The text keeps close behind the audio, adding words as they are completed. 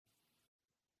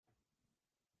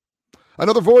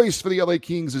Another voice for the LA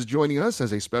Kings is joining us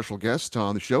as a special guest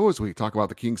on the show as we talk about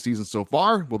the Kings season so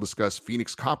far. We'll discuss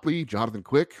Phoenix Copley, Jonathan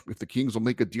Quick, if the Kings will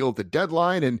make a deal at the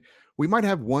deadline, and we might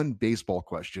have one baseball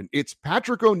question. It's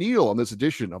Patrick O'Neill on this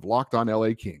edition of Locked On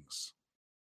LA Kings.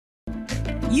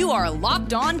 You are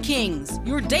Locked On Kings,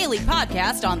 your daily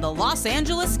podcast on the Los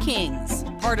Angeles Kings,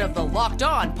 part of the Locked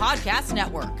On Podcast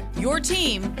Network, your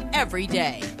team every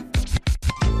day.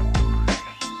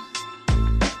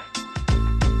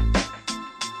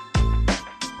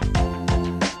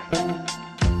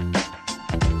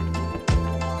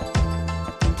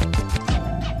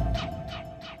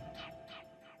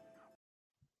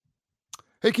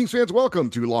 Hey, Kings fans, welcome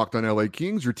to Locked On LA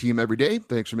Kings, your team every day.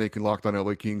 Thanks for making Locked On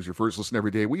LA Kings your first listen every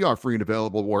day. We are free and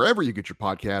available wherever you get your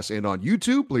podcasts and on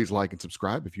YouTube. Please like and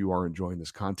subscribe if you are enjoying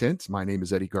this content. My name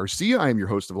is Eddie Garcia. I am your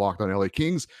host of Locked On LA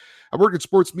Kings. I worked in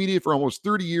sports media for almost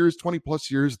 30 years, 20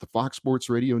 plus years at the Fox Sports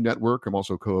Radio Network. I'm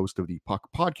also co-host of the Puck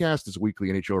Podcast, as a weekly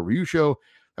NHL review show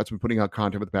that's been putting out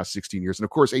content for the past 16 years. And of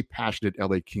course, a passionate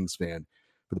LA Kings fan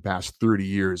for the past 30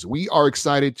 years. We are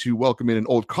excited to welcome in an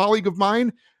old colleague of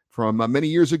mine from many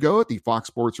years ago at the Fox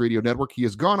Sports Radio Network. He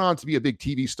has gone on to be a big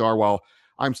TV star while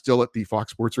I'm still at the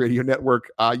Fox Sports Radio Network.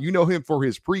 You know him for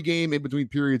his pregame, in between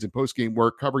periods, and postgame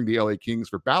work covering the LA Kings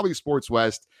for Bally Sports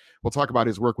West. We'll talk about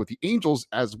his work with the Angels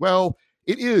as well.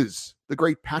 It is the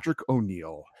great Patrick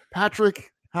O'Neill.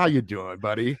 Patrick, how you doing,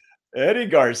 buddy? Eddie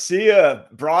Garcia,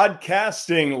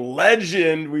 broadcasting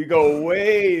legend. We go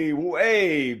way,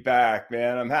 way back,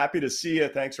 man. I'm happy to see you.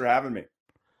 Thanks for having me.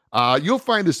 You'll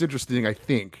find this interesting, I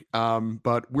think,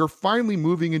 but we're finally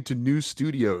moving into new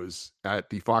studios at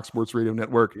the Fox Sports Radio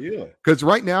Network. Yeah. Because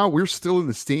right now we're still in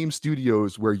the same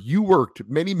studios where you worked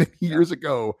many, many years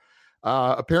ago.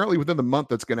 Apparently within the month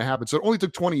that's going to happen. So it only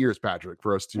took 20 years, Patrick,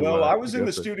 for us to. Well, I was in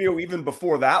the studio even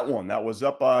before that one. That was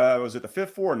up. I was at the 5th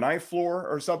floor, 9th floor,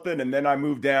 or something, and then I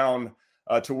moved down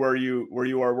to where you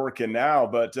are working now.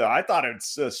 But I thought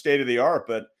it's state of the art.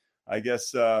 But I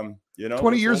guess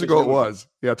 20 years ago it was.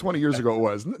 Yeah, 20 years ago it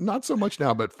was. Not so much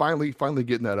now, but finally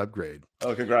getting that upgrade.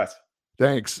 Oh, congrats.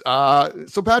 Thanks.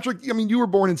 So Patrick, I mean, you were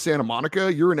born in Santa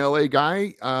Monica. You're an LA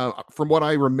guy. From what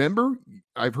I remember,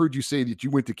 I've heard you say that you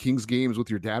went to Kings games with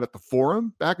your dad at the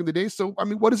Forum back in the day. So, I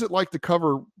mean, what is it like to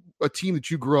cover a team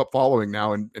that you grew up following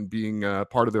now and being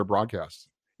part of their broadcasts?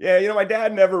 Yeah, my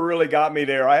dad never really got me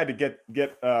there. I had to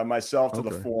get myself to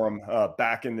the Forum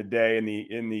back in the day in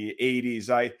the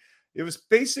 80s. It was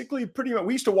basically pretty much,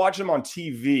 we used to watch them on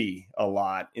TV a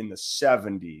lot in the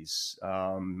 70s.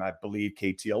 I believe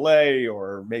KTLA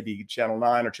or maybe Channel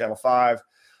 9 or Channel 5.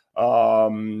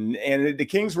 And the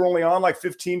Kings were only on like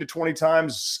 15 to 20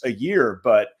 times a year,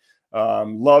 but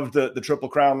loved the Triple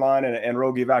Crown line and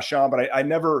Rogie Vachon. But I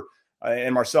never,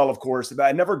 and Marcel, of course, but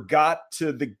I never got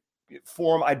to the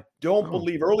Forum. I don't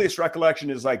believe, earliest recollection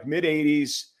is like mid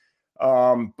 80s,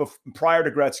 prior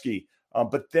to Gretzky.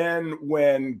 But then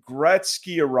when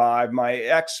Gretzky arrived, my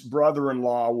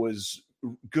ex-brother-in-law was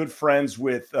good friends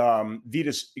with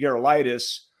Vitas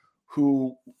Gerulaitis,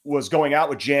 who was going out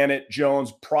with Janet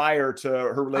Jones prior to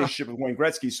her relationship with Wayne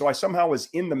Gretzky. So I somehow was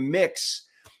in the mix,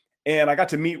 and I got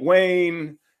to meet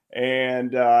Wayne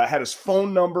and had his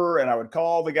phone number, and I would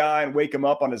call the guy and wake him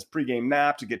up on his pregame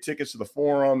nap to get tickets to the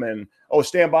Forum. And,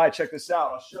 stand by, check this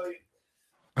out. I'll show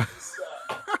you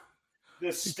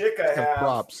this stick I have.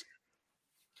 Props.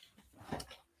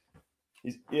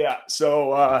 Yeah.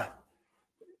 So,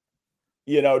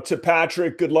 to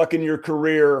Patrick, good luck in your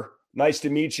career. Nice to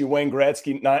meet you, Wayne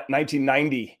Gretzky,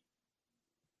 1990.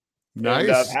 Nice.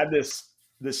 And I've had this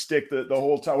stick the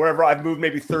whole time. Wherever I've moved,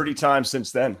 maybe 30 times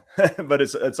since then, but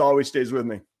it's always stays with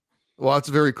me. Well, it's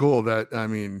very cool that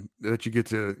you get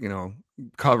to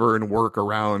cover and work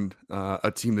around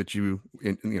a team that you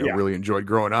really enjoyed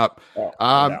growing up.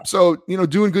 So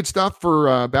doing good stuff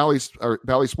for Bally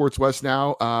Sports West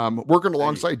now. Working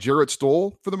alongside Jarrett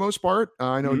Stoll for the most part.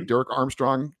 I know Derek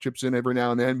Armstrong chips in every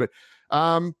now and then, but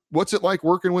what's it like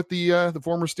working with the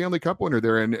former Stanley Cup winner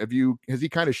there? And has he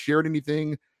kind of shared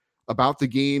anything about the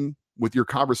game with your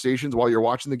conversations while you're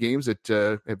watching the games that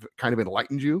have kind of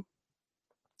enlightened you?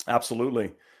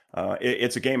 Absolutely.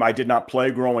 It's a game I did not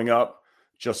play growing up,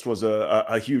 just was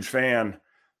a huge fan.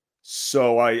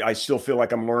 So I still feel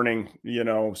like I'm learning,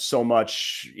 so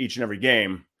much each and every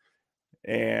game.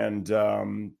 And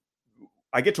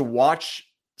I get to watch,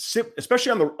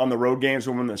 especially on the road games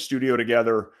when we're in the studio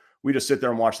together. We just sit there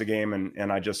and watch the game.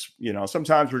 And I just,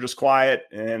 sometimes we're just quiet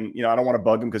and, I don't want to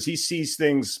bug him because he sees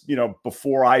things,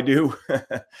 before I do.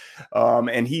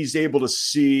 And he's able to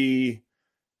see,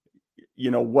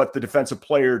 what the defensive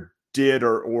player did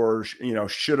or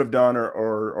should have done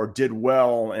or did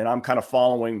well, and I'm kind of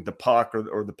following the puck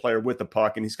or the player with the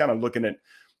puck, and he's kind of looking at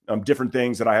different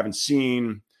things that I haven't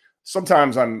seen.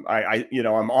 Sometimes I'm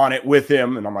on it with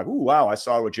him, and I'm like, "Ooh, wow, I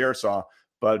saw what Jared saw."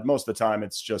 But most of the time,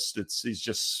 he's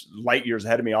just light years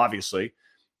ahead of me, obviously.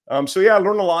 So yeah, I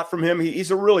learned a lot from him.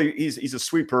 He's a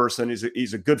sweet person.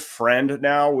 He's a good friend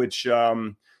now, which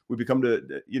we become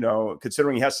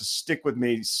considering he has to stick with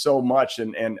me so much,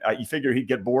 and you figure he'd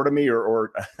get bored of me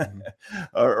or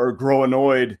or grow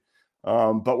annoyed.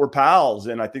 But we're pals,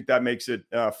 and I think that makes it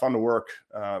fun to work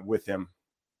with him.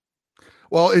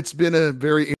 Well, it's been a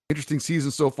very interesting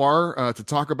season so far to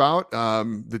talk about.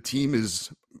 The team is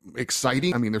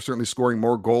exciting. I mean, they're certainly scoring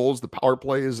more goals. The power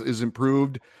play is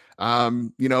improved.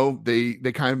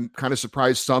 They kind of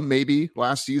surprised some maybe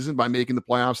last season by making the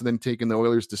playoffs and then taking the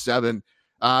Oilers to 7.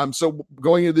 So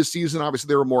going into this season, obviously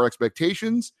there were more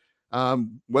expectations.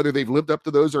 Whether they've lived up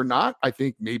to those or not, I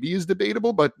think maybe is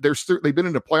debatable, but they've been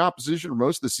in a playoff position for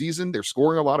most of the season. They're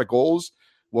scoring a lot of goals.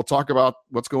 We'll talk about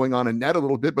what's going on in net a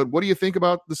little bit, but what do you think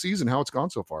about the season, how it's gone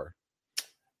so far?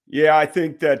 Yeah, I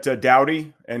think that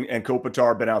Doughty and Kopitar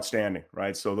have been outstanding,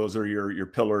 right? So those are your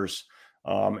pillars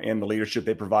and the leadership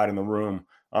they provide in the room.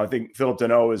 I think Philip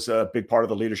Deneau is a big part of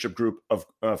the leadership group,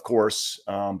 of course,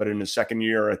 but in his second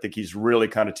year, I think he's really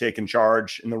kind of taken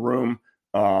charge in the room,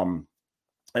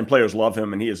 and players love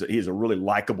him, and he is a really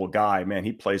likable guy, man.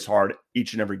 He plays hard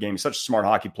each and every game. He's such a smart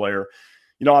hockey player.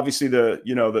 Obviously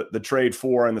the trade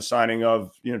for and the signing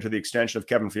of, to the extension of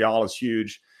Kevin Fiala is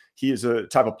huge. He is a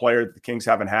type of player that the Kings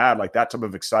haven't had, like that type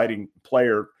of exciting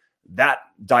player, that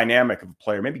dynamic of a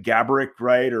player. Maybe Gaborik,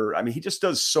 right? He just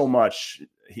does so much.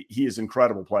 He is an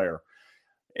incredible player.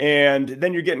 And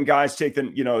then you're getting guys taking,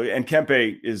 and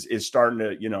Kempe is starting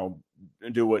to,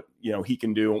 do what, he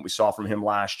can do, what we saw from him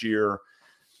last year.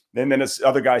 And then it's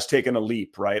other guys taking a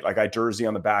leap, right? Like Dursey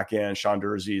on the back end. Sean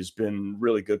Dursey has been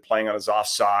really good playing on his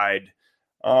offside.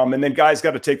 And then guys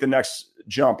got to take the next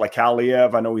jump, like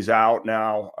Kaliev. I know he's out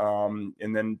now.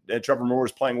 And then Trevor Moore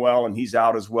is playing well, and he's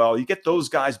out as well. You get those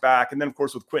guys back. And then, of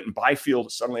course, with Quentin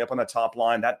Byfield suddenly up on that top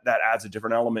line, that adds a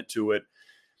different element to it.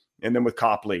 And then with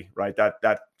Copley, right,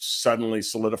 that suddenly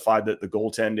solidified the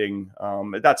goaltending.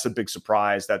 That's a big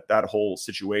surprise, that whole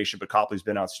situation. But Copley's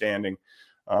been outstanding.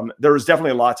 There is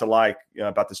definitely a lot to like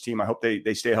about this team. I hope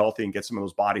they stay healthy and get some of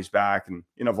those bodies back, and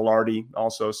Velarde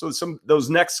also. So those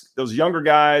younger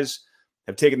guys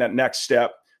have taken that next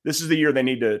step. This is the year they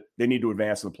need to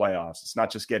advance in the playoffs. It's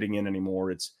not just getting in anymore.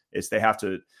 It's they have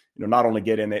to not only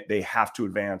get in, they have to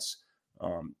advance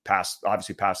past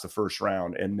the first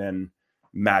round and then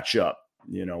match up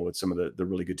with some of the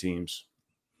really good teams.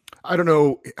 I don't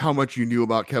know how much you knew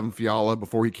about Kevin Fiala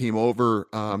before he came over.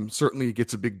 Certainly he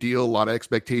gets a big deal, a lot of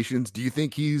expectations. Do you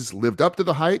think he's lived up to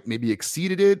the hype, maybe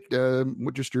exceeded it?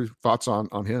 What just your thoughts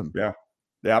on him? Yeah,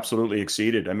 they absolutely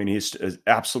exceeded. I mean, he's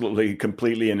absolutely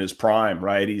completely in his prime,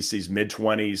 right? He's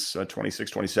mid-20s,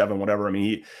 26, 27, whatever. I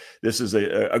mean, this is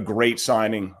a great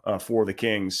signing for the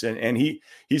Kings. And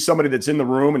he's somebody that's in the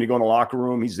room, and you go in the locker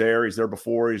room, he's there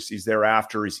before, he's there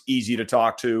after, he's easy to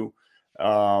talk to.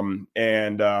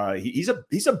 He's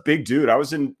a big dude. I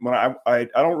was when I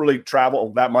don't really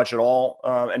travel that much at all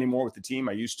anymore with the team.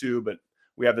 I used to, but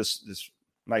we have this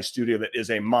nice studio that is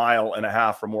 1.5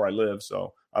 miles from where I live,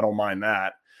 so I don't mind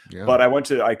that. Yeah. But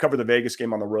I covered the Vegas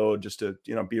game on the road just to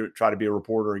try to be a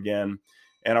reporter again.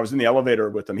 And I was in the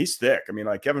elevator with him. He's thick. I mean,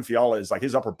 like Kevin Fiala is like,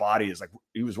 his upper body is like,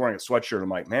 he was wearing a sweatshirt. I'm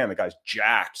like, man, the guy's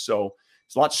jacked. So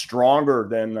it's a lot stronger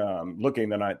than looking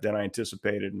than I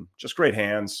anticipated, and just great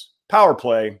hands. Power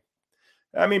play.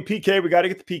 I mean, PK, we got to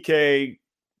get the PK.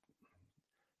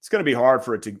 It's going to be hard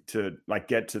for it to like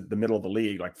get to the middle of the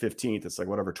league, like 15th. It's like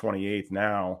whatever, 28th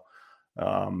now.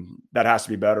 That has to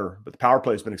be better. But the power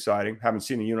play has been exciting. Haven't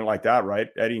seen a unit like that, right,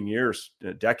 Eddie, in years,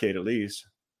 a decade at least.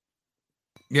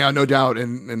 Yeah, no doubt.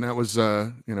 And that was,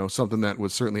 something that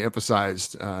was certainly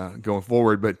emphasized going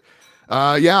forward. But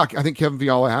I think Kevin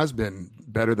Fiala has been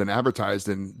better than advertised,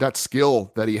 and that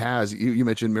skill that he has. You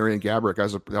mentioned Marian Gaborik.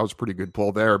 That was a pretty good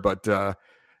pull there, but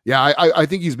I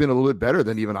think he's been a little bit better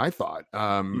than even I thought.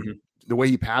 The way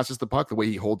he passes the puck, the way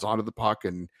he holds onto the puck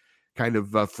and kind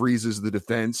of freezes the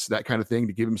defense, that kind of thing,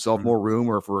 to give himself more room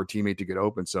or for a teammate to get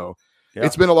open. So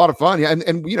it's been a lot of fun. Yeah,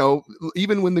 and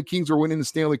even when the Kings were winning the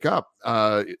Stanley Cup,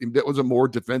 that was a more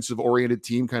defensive oriented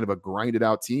team, kind of a grinded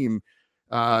out team.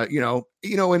 In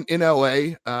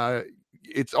LA,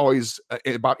 it's always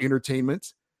about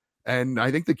entertainment. And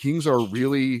I think the Kings are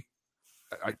really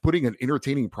putting an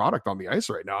entertaining product on the ice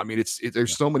right now. I mean,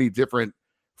 there's so many different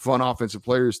fun offensive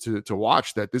players to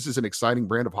watch, that this is an exciting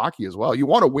brand of hockey as well. You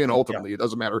want to win ultimately. It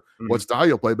doesn't matter what style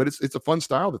you play, but it's a fun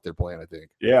style that they're playing, I think.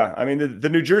 Yeah. I mean, the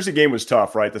New Jersey game was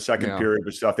tough, right? The second period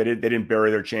was tough. They didn't bury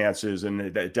their chances,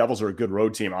 and the Devils are a good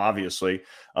road team, obviously.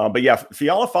 But yeah,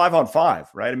 Fiala 5-on-5,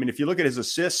 right? I mean, if you look at his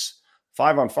assists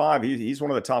 5-on-5, he's one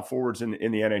of the top forwards in the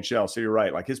NHL. So you're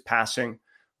right. Like his passing,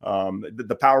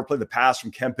 the power play, the pass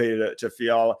from Kempe to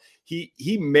Fiala,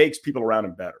 he makes people around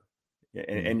him better.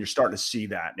 And you're starting to see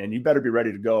that. And you better be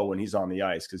ready to go when he's on the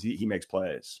ice, because he makes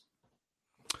plays.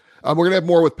 We're going to have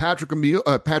more with Patrick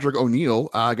O'Neill.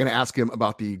 Going to ask him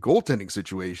about the goaltending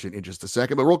situation in just a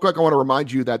second. But real quick, I want to remind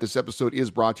you that this episode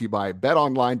is brought to you by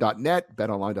betonline.net.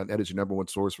 Betonline.net is your number one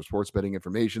source for sports betting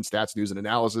information, stats, news, and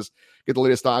analysis. Get the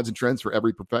latest odds and trends for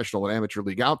every professional and amateur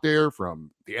league out there,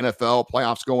 from the NFL,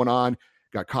 playoffs going on.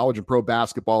 Got college and pro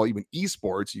basketball, even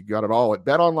esports. You got it all at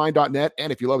betonline.net.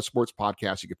 And if you love sports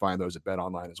podcasts, you can find those at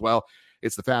BetOnline as well.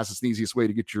 It's the fastest and easiest way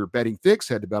to get your betting fix.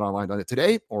 Head to betonline.net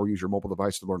today, or use your mobile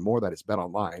device to learn more. That is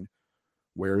BetOnline,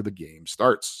 where the game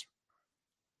starts.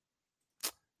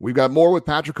 We've got more with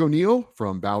Patrick O'Neill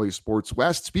from Bally Sports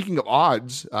West. Speaking of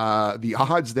odds, the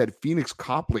odds that Phoenix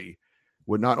Copley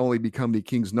would not only become the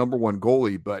Kings' number one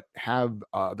goalie, but have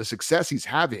the success he's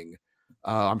having,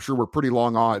 I'm sure we're pretty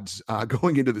long odds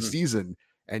going into the season.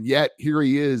 And yet here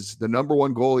he is, the number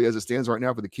one goalie as it stands right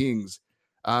now for the Kings.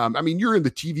 I mean, you're in the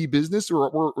TV business,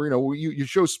 or you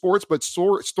show sports, but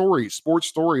sports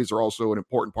stories are also an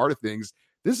important part of things.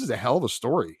 This is a hell of a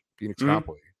story, Phoenix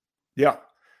Copley. Yeah.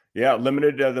 Yeah.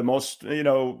 Limited the most,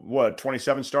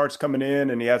 27 starts coming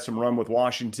in, and he had some run with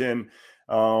Washington.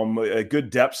 A good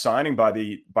depth signing by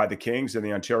the Kings and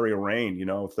the Ontario Reign,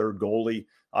 third goalie.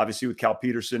 Obviously, with Cal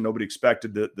Peterson, nobody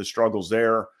expected the struggles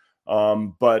there.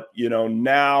 But,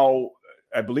 now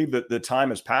I believe that the time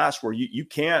has passed where you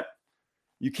can't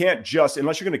just,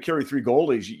 unless you're going to carry three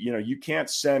goalies, you can't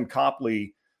send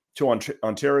Copley to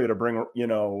Ontario to bring,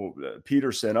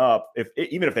 Peterson up,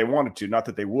 even if they wanted to, not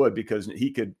that they would, because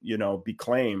he could, be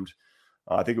claimed.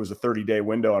 I think it was a 30-day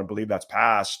window. I believe that's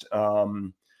passed.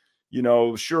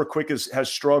 Sure, Quick has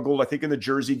struggled. I think in the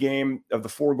Jersey game, of the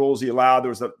 4 goals he allowed, there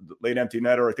was a late empty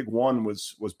netter. I think one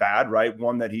was bad, right?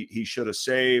 One that he should have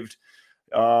saved.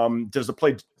 Does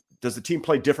the team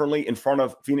play differently in front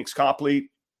of Phoenix Copley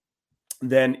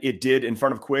than it did in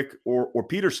front of Quick or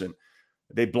Peterson?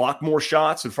 They block more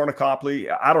shots in front of Copley.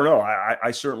 I don't know.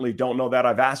 I certainly don't know that.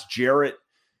 I've asked Jarrett,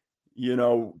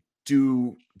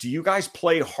 do you guys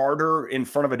play harder in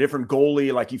front of a different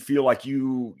goalie? Like you feel like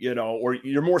or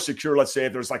you're more secure, let's say,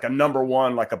 if there's like a number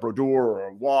one, like a Brodeur or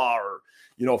a Waugh, or,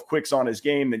 if Quick's on his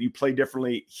game, then you play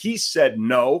differently. He said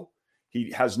no.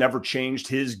 He has never changed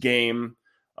his game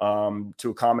to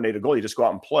accommodate a goal. You just go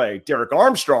out and play. Derek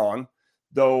Armstrong,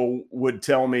 though, would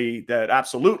tell me that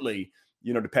absolutely,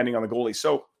 depending on the goalie.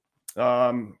 So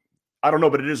I don't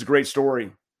know, but it is a great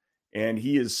story. And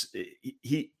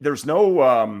there's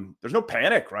no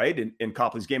panic, right, in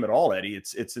Copley's game at all, Eddie.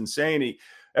 It's insane.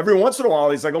 Every once in a while,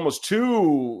 he's like almost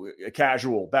too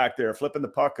casual back there, flipping the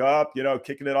puck up,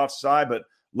 kicking it offside. But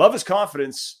love his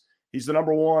confidence. He's the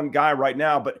number one guy right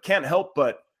now, but can't help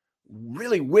but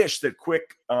really wish that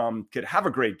Quick could have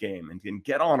a great game and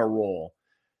get on a roll,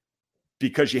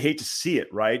 because you hate to see it,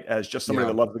 right, as just somebody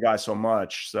that loves the guy so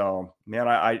much. So, man,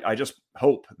 I just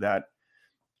hope that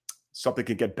something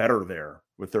could get better there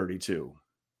with 32.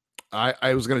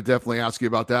 I was going to definitely ask you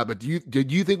about that, but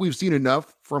did you think we've seen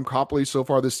enough from Copley so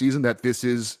far this season that this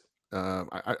is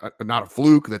not a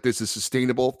fluke, that this is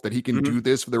sustainable, that he can do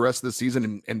this for the rest of the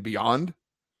season and beyond?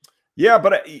 Yeah,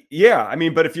 but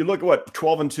but if you look at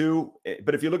 12-2,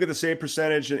 but if you look at the save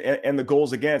percentage and the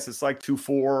goals against, it's like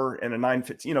 2.4 and a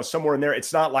 9.15, somewhere in there.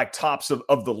 It's not like tops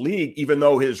of the league, even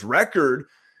though his record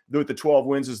with the 12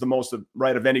 wins is the most of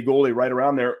any goalie right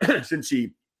around there since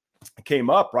he came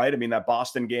up, right? I mean, that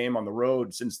Boston game on the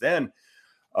road since then.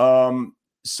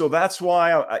 So that's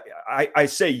why I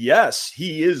say, yes,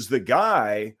 he is the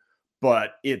guy,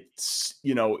 but it's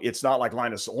not like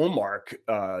Linus Ullmark,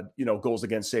 goals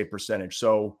against save percentage.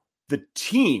 So the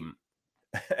team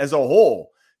as a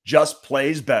whole just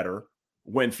plays better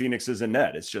when Phoenix is in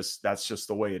net. That's just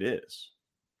the way it is.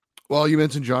 Well, you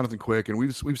mentioned Jonathan Quick, and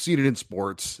we've seen it in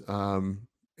sports.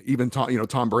 Even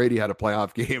Tom Brady had a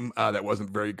playoff game that wasn't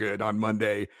very good on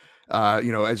Monday.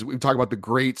 As we talk about the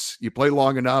greats, you play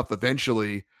long enough,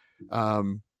 eventually,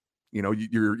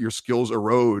 your skills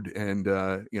erode. And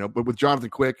but with Jonathan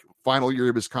Quick, final year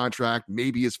of his contract,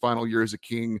 maybe his final year as a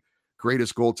King,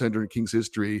 greatest goaltender in Kings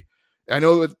history. I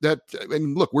know that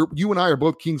and look, you and I are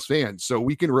both Kings fans, so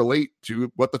we can relate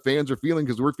to what the fans are feeling,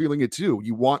 because we're feeling it too.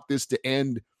 You want this to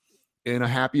end in a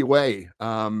happy way.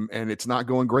 And it's not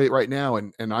going great right now.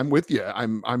 And I'm with you.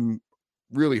 I'm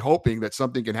really hoping that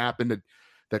something can happen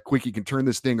that Quickie can turn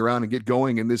this thing around and get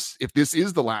going. And if this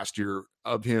is the last year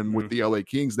of him with the LA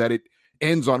Kings, that it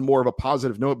ends on more of a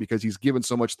positive note, because he's given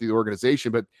so much to the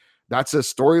organization. But that's a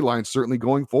storyline certainly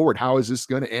going forward. How is this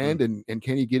going to end? And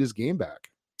can he get his game back?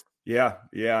 Yeah,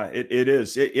 it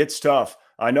is. It's tough.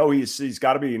 I know he's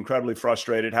got to be incredibly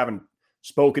frustrated. Haven't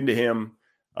spoken to him.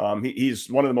 He's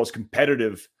one of the most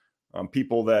competitive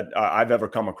people that I've ever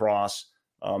come across.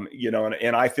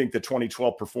 And I think the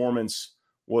 2012 performance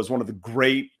was one of the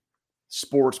great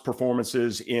sports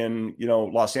performances in,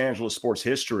 Los Angeles sports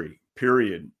history,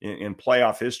 period, in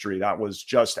playoff history. That was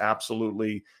just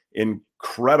absolutely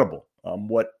incredible,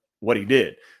 what he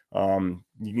did.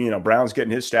 Brown's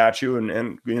getting his statue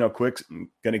and Quick's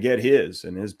going to get his,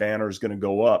 and his banner is going to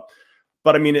go up.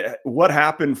 But I mean, what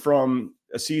happened from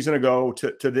a season ago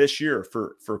to this year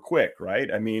for Quick, right?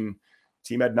 I mean,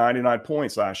 team had 99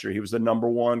 points last year. He was the number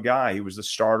one guy. He was the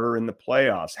starter in the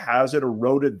playoffs. Has it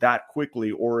eroded that quickly,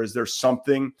 or is there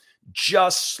something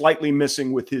just slightly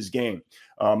missing with his game?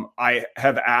 I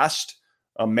have asked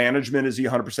management, is he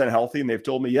 100% healthy? And they've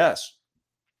told me yes.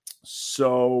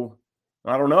 So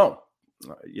I don't know.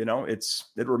 It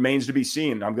remains to be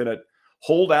seen. I'm going to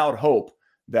hold out hope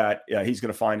that he's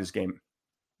going to find his game.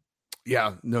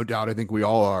 Yeah, no doubt. I think we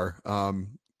all are.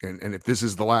 And if this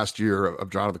is the last year of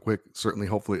Jonathan Quick, certainly,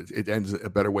 hopefully it ends a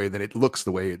better way than it looks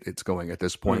the way it's going at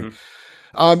this point.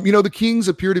 The Kings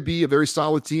appear to be a very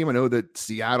solid team. I know that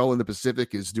Seattle in the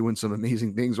Pacific is doing some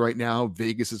amazing things right now.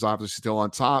 Vegas is obviously still on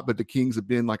top, but the Kings have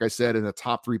been, like I said, in a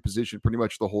top 3 position pretty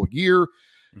much the whole year.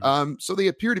 So they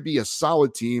appear to be a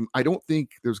solid team. I don't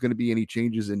think there's going to be any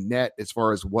changes in net as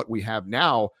far as what we have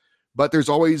now, but there's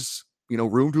always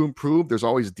room to improve. There's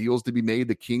always deals to be made.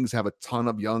 The Kings have a ton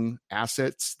of young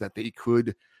assets that they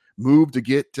could move to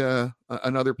get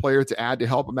another player to add to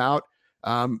help them out.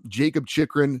 Jakob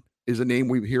Chychrun is a name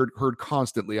we've heard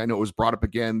constantly. I know it was brought up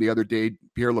again the other day.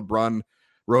 Pierre LeBrun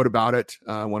wrote about it,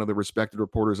 one of the respected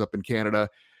reporters up in Canada.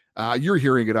 You're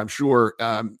hearing it, I'm sure.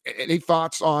 Any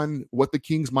thoughts on what the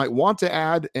Kings might want to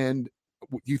add? And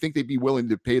do you think they'd be willing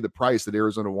to pay the price that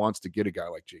Arizona wants to get a guy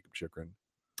like Jakob Chychrun?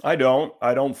 I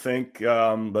don't think,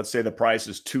 let's say the price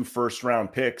is 2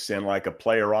 first-round picks and like a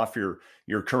player off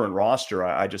your current roster.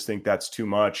 I just think that's too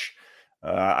much.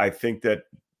 I think that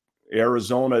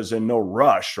Arizona is in no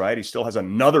rush, right? He still has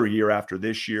another year after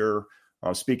this year.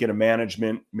 Speaking of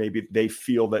management, maybe they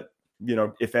feel that,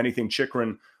 if anything,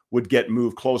 Chychrun would get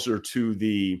moved closer to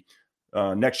the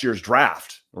next year's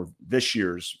draft, or this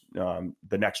year's,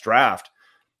 the next draft.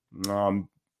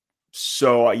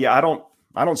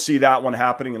 I don't see that one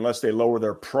happening unless they lower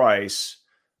their price.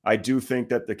 I do think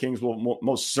that the Kings will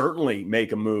most certainly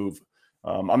make a move.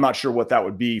 I'm not sure what that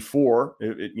would be for.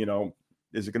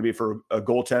 Is it going to be for a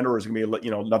goaltender, or is it going to be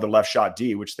another left shot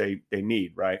D, which they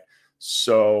need, right?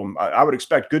 So I would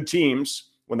expect good teams,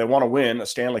 when they want to win a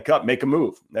Stanley Cup, make a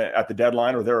move at the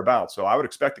deadline or thereabouts. So I would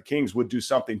expect the Kings would do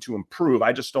something to improve.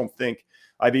 I just don't think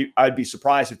I'd be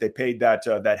surprised if they paid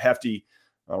that hefty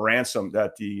ransom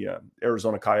that the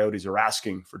Arizona Coyotes are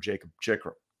asking for Jakob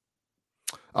Chychrun.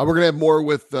 We're going to have more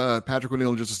with Patrick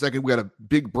O'Neill in just a second. We got a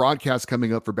big broadcast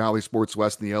coming up for Bally Sports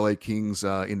West and the LA Kings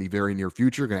in the very near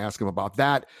future. Going to ask him about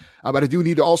that. But I do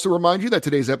need to also remind you that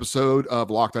today's episode of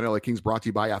Locked on LA Kings brought to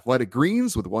you by Athletic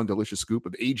Greens. With one delicious scoop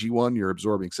of AG1, you're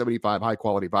absorbing 75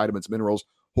 high-quality vitamins, minerals,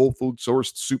 whole food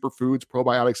sourced superfoods,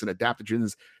 probiotics, and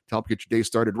adaptogens to help get your day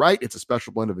started right. It's a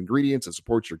special blend of ingredients that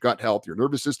supports your gut health, your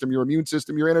nervous system, your immune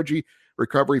system, your energy,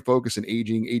 recovery, focus, and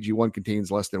aging. AG1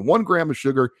 contains less than 1 gram of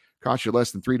sugar, costs you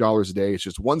less than $3 a day. It's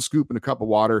just 1 scoop in a cup of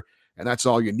water, and that's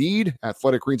all you need.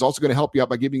 Athletic Greens also going to help you out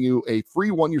by giving you a free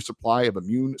 1-year supply of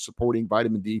immune-supporting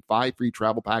vitamin D, 5 free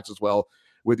travel packs as well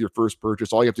with your first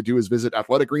purchase. All you have to do is visit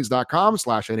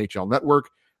athleticgreens.com/NHL Network.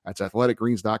 That's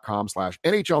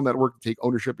athleticgreens.com/NHL Network to take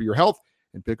ownership of your health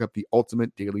and pick up the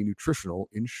ultimate daily nutritional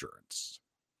insurance.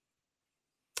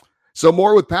 So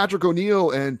more with Patrick O'Neill.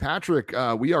 And Patrick,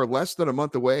 we are less than a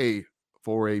month away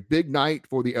for a big night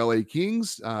for the LA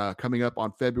Kings coming up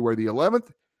on February the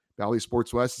 11th. Bally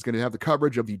Sports West is going to have the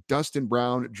coverage of the Dustin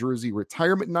Brown jersey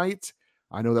retirement night.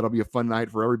 I know that'll be a fun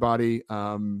night for everybody.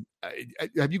 Have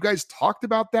you guys talked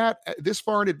about that this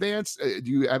far in advance? Do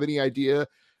you have any idea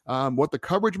what the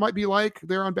coverage might be like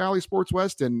there on Bally Sports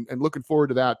West, and looking forward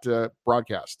to that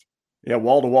broadcast? Yeah,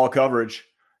 wall-to-wall coverage.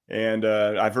 And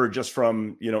I've heard just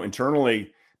from,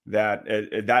 internally that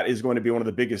that is going to be one of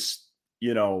the biggest,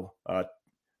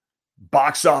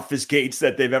 box office gates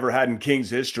that they've ever had in Kings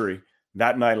history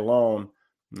that night alone.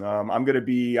 I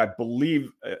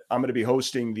believe I'm going to be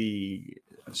hosting the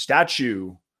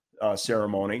statue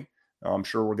ceremony. I'm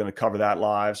sure we're going to cover that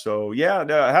live. So yeah,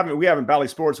 we haven't Bally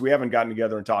Sports. We haven't gotten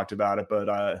together and talked about it,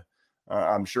 but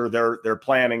I'm sure they're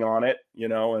planning on it,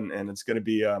 and it's going to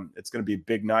be a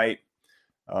big night.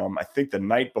 I think the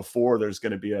night before there's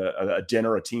going to be a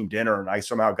dinner, a team dinner. And I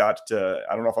somehow got to,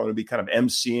 I don't know if I'm going to be kind of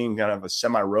emceeing kind of a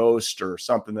semi roast or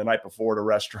something the night before at a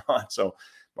restaurant. So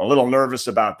I'm a little nervous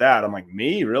about that. I'm like,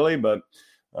 me really? But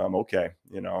okay.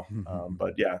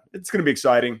 But yeah, it's going to be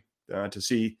exciting to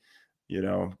see.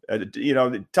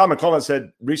 Tom McClellan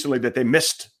said recently that they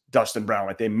missed Dustin Brown,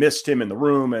 like they missed him in the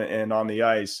room and on the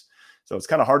ice. So it's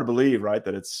kind of hard to believe, right,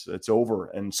 that it's over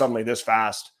and suddenly this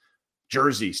fast.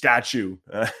 Jersey, statue.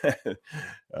 They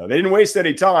didn't waste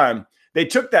any time. They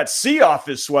took that C off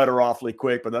his sweater awfully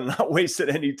quick, but they're not wasted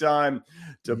any time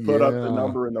to put up the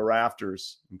number in the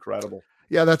rafters. Incredible.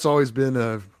 Yeah, that's always been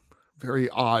a very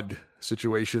odd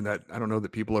situation that I don't know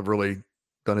that people have really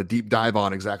done a deep dive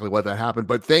on exactly what that happened.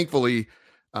 But thankfully,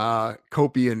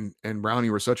 Kopi and Brownie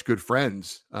were such good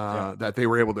friends that they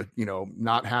were able to,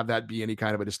 not have that be any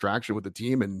kind of a distraction with the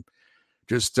team. And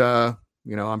just,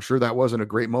 I'm sure that wasn't a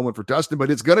great moment for Dustin, but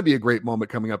it's going to be a great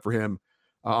moment coming up for him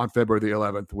on February the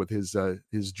 11th with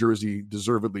his jersey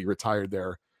deservedly retired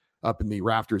there up in the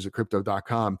rafters at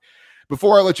crypto.com.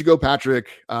 Before I let you go, Patrick,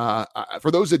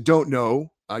 for those that don't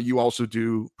know, you also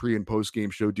do pre and post game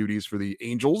show duties for the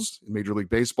Angels in Major League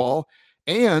Baseball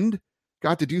and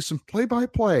got to do some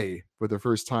play-by-play for the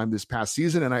first time this past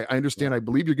season. And I understand, I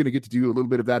believe you're going to get to do a little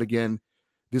bit of that again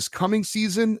this coming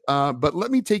season. But let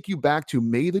me take you back to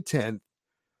May the 10th,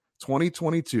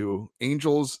 2022,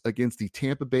 Angels against the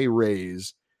Tampa Bay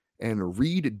Rays, and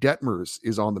Reed Detmers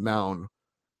is on the mound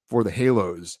for the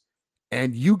Halos.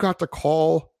 And you got to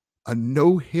call a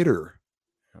no-hitter.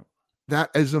 That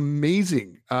is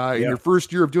amazing. In your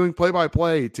first year of doing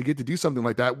play-by-play to get to do something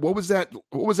like that. What was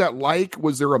that like?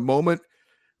 Was there a moment?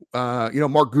 Mark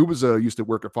Gubiza used to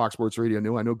work at Fox Sports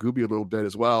Radio. I know Gooby a little bit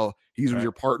as well. He's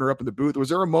your partner up in the booth. Was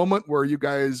there a moment where you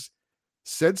guys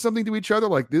said something to each other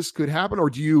like this could happen? Or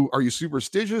are you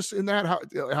superstitious in that?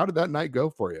 How did that night go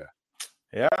for you?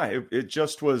 Yeah, it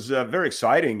just was very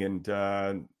exciting. And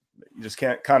you just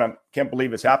can't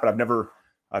believe it's happened.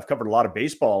 I've covered a lot of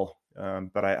baseball,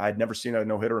 but I'd never seen a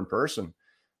no-hitter in person.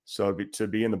 So to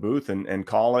be in the booth and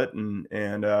call it,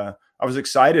 and I was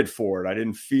excited for it. I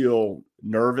didn't feel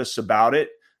nervous about it.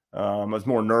 I was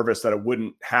more nervous that it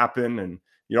wouldn't happen. And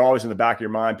you're always in the back of your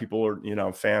mind, people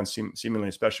are, fans seemingly,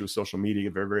 especially with social media,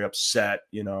 get very, very upset,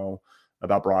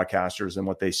 about broadcasters and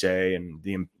what they say and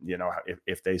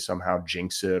if they somehow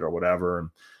jinx it or whatever, and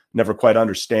never quite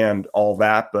understand all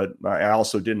that. But I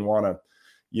also didn't want to,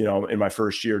 in my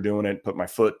first year doing it, put my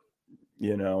foot,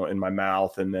 in my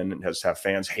mouth and then have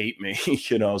fans hate me,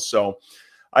 so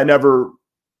I never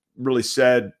really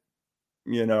said,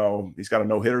 he's got a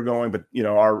no-hitter going, but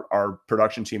our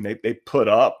production team, they put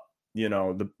up,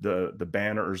 the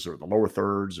banners or the lower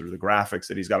thirds or the graphics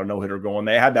that he's got a no-hitter going.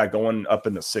 They had that going up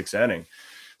in the 6th inning.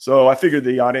 So I figured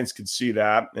the audience could see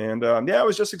that. And it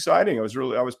was just exciting. I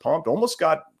was pumped. Almost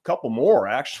got a couple more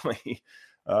actually.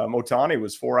 Ohtani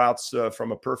was 4 outs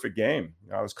from a perfect game.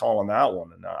 I was calling that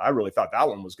one. And I really thought that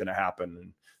one was going to happen.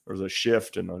 And there was a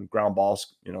shift and a ground ball,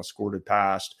 squirted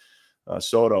past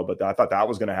Soto, but I thought that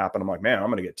was going to happen. I'm like, man, I'm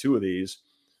going to get 2 of these.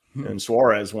 And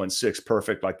Suarez went 6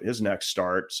 perfect, like his next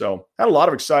start. So had a lot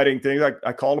of exciting things.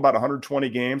 I called about 120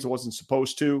 games. I wasn't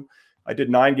supposed to. I did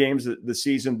 9 games the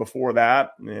season before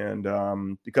that.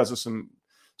 And because of some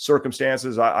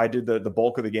circumstances, I did the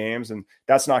bulk of the games, and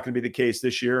that's not going to be the case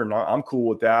this year. And I'm cool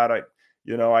with that.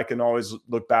 I can always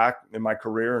look back in my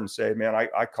career and say, man,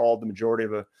 I called the majority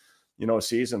of a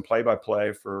season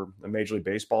play-by-play for a Major League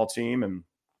Baseball team. And,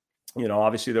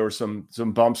 obviously there were some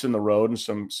bumps in the road and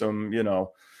some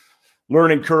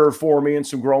learning curve for me and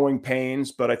some growing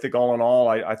pains, but I think all in all,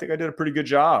 I think I did a pretty good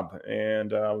job,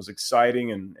 and it was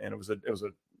exciting. And it was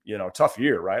a tough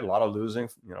year, right? A lot of losing,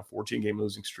 14-game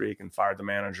losing streak, and fired the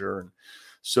manager. And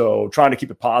so trying to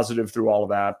keep it positive through all of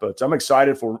that, but I'm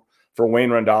excited for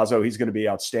Wayne Randazzo. He's going to be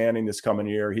outstanding this coming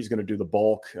year. He's going to do the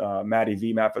bulk. Matty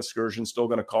VMAP Excursion still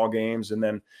going to call games. And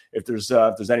then if there's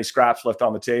any scraps left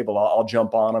on the table, I'll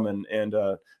jump on them and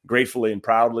gratefully and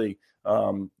proudly,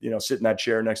 sit in that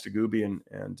chair next to Gooby.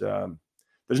 And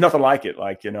there's nothing like it,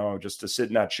 just to sit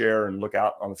in that chair and look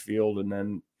out on the field, and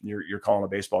then you're calling a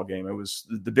baseball game. It was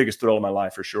the biggest thrill of my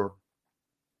life for sure.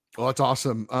 Well, that's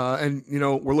awesome. And,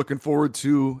 we're looking forward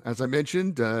to, as I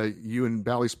mentioned, you and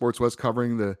Bally Sports West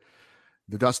covering the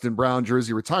Dustin Brown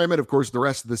jersey retirement, of course, the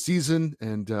rest of the season.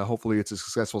 And hopefully it's a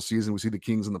successful season. We see the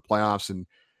Kings in the playoffs and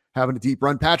having a deep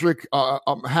run. Patrick,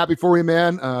 I'm happy for you,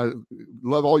 man.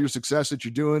 Love all your success that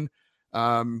you're doing.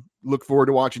 Look forward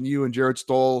to watching you and Jarrett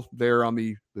Stoll there on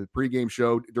the pregame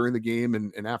show during the game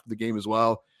and after the game as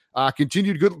well.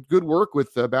 Continued good work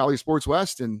with Bally Sports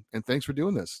West, and thanks for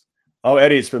doing this. Oh,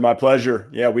 Eddie, it's been my pleasure.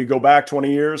 Yeah, we go back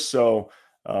 20 years, so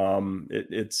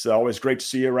it's always great to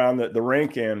see you around the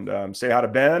rink, and say hi to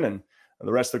Ben and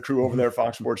the rest of the crew over there at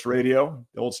Fox Sports Radio,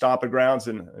 the old stomping grounds,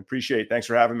 and appreciate it. Thanks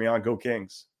for having me on. Go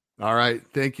Kings. All right.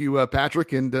 Thank you,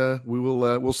 Patrick. And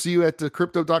we'll see you at the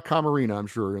crypto.com arena, I'm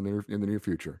sure, in the near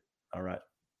future. All right.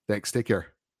 Thanks. Take care.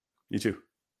 You too.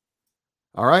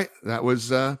 All right. That was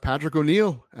Patrick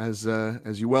O'Neill. As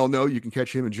you well know, you can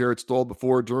catch him and Jarrett Stoll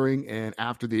before, during, and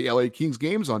after the LA Kings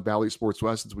games on Bally Sports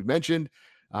West, as we mentioned.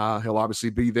 He'll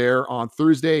obviously be there on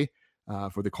Thursday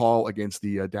for the call against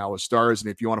the Dallas Stars.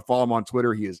 And if you want to follow him on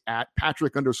Twitter, he is at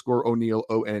Patrick_O'Neill,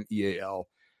 O'Neal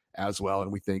as well.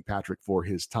 And we thank Patrick for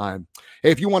his time.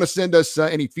 Hey, if you want to send us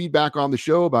any feedback on the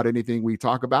show about anything we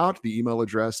talk about, the email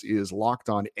address is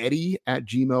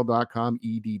lockedoneddie@gmail.com,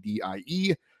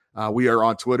 EDDIE. We are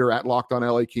on Twitter at Locked On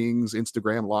LA Kings,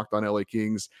 Instagram, Locked On LA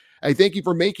Kings. Hey, thank you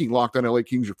for making Locked On LA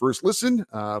Kings your first listen.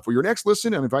 For your next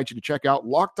listen, I invite you to check out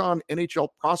Locked On NHL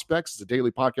Prospects. It's a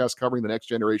daily podcast covering the next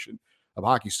generation of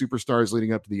hockey superstars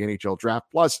leading up to the NHL draft,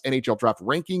 plus NHL draft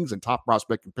rankings and top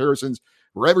prospect comparisons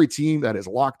for every team. That is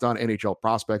Locked On NHL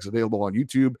Prospects, available on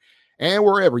YouTube and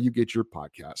wherever you get your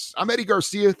podcasts. I'm Eddie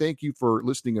Garcia. Thank you for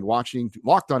listening and watching to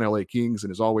Locked On LA Kings.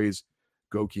 And as always,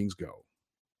 go Kings go.